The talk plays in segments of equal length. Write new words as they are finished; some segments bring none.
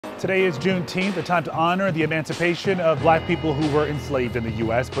Today is Juneteenth, a time to honor the emancipation of black people who were enslaved in the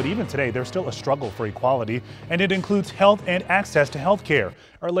U.S. But even today, there's still a struggle for equality, and it includes health and access to health care.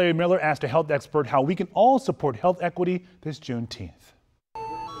 Our Larry Miller asked a health expert how we can all support health equity this Juneteenth.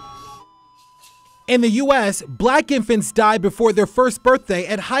 In the U.S., black infants die before their first birthday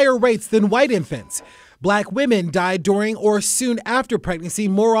at higher rates than white infants. Black women die during or soon after pregnancy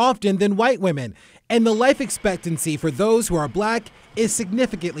more often than white women, and the life expectancy for those who are black is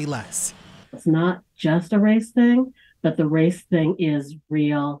significantly less. It's not just a race thing, but the race thing is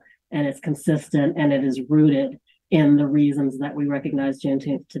real and it's consistent and it is rooted in the reasons that we recognize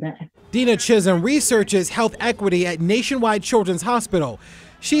Juneteenth today. Dina Chisholm researches health equity at Nationwide Children's Hospital.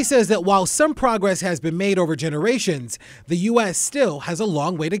 She says that while some progress has been made over generations, the U.S. still has a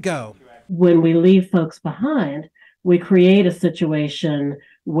long way to go. When we leave folks behind, we create a situation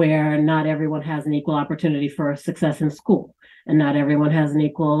where not everyone has an equal opportunity for success in school, and not everyone has an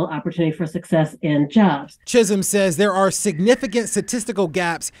equal opportunity for success in jobs. Chisholm says there are significant statistical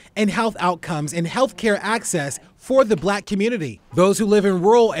gaps in health outcomes and healthcare access for the black community, those who live in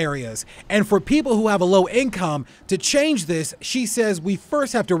rural areas, and for people who have a low income. To change this, she says we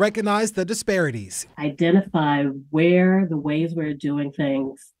first have to recognize the disparities. Identify where the ways we're doing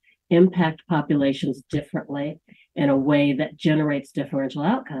things impact populations differently in a way that generates differential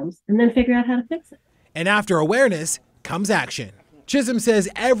outcomes, and then figure out how to fix it. And after awareness comes action. Chisholm says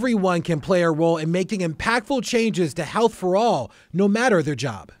everyone can play a role in making impactful changes to health for all, no matter their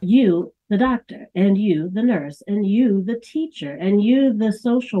job. You, the doctor, and you, the nurse, and you, the teacher, and you, the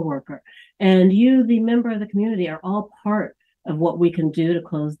social worker, and you, the member of the community, are all part of what we can do to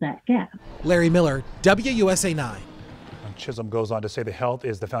close that gap. Larry Miller, WUSA 9. Chisholm goes on to say that health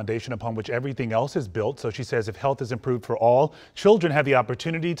is the foundation upon which everything else is built. So she says if health is improved for all, children have the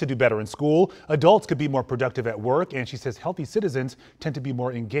opportunity to do better in school, adults could be more productive at work, and she says healthy citizens tend to be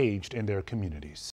more engaged in their communities.